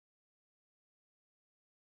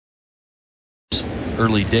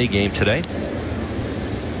early day game today.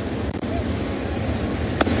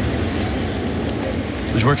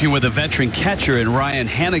 Was working with a veteran catcher in Ryan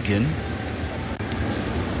Hannigan.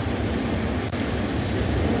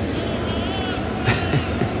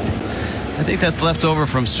 I think that's left over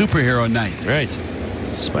from Superhero Night. Right.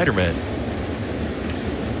 Spider-Man.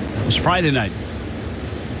 It was Friday night.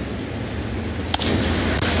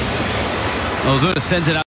 Ozuna sends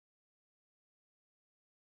it out.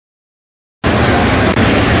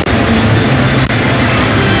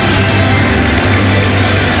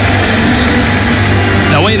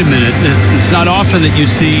 Now wait a minute. It's not often that you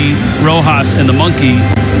see Rojas and the monkey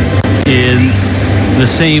in the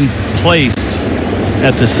same place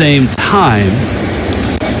at the same time.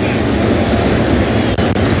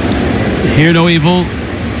 Hear no evil,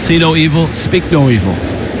 see no evil, speak no evil.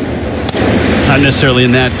 Not necessarily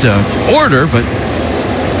in that order, but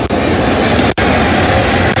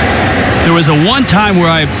there was a one time where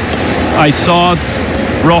I saw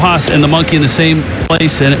Rojas and the monkey in the same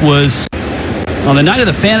place, and it was on the night of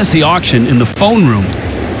the fantasy auction in the phone room.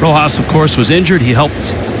 Rojas, of course, was injured. He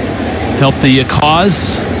helped the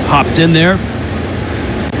cause, hopped in there.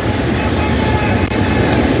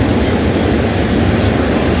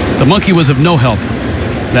 The monkey was of no help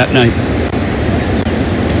that night.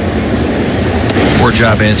 Poor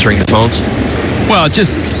job answering the phones. Well,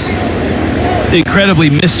 just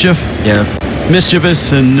incredibly mischievous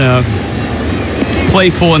and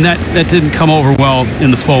playful, and that didn't come over well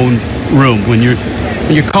in the phone room when you're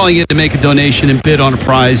calling in to make a donation and bid on a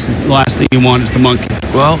prize. The last thing you want is the monkey.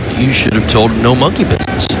 Well, you should have told him no monkey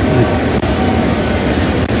business.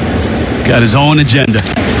 He's got his own agenda.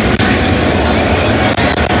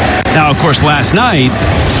 Now, of course, last night,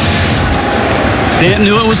 Stanton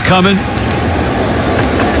knew it was coming.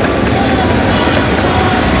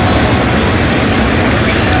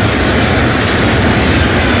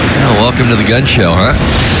 Well, welcome to the gun show, huh?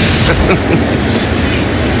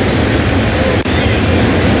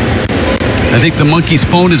 I think the monkey's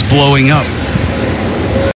phone is blowing up.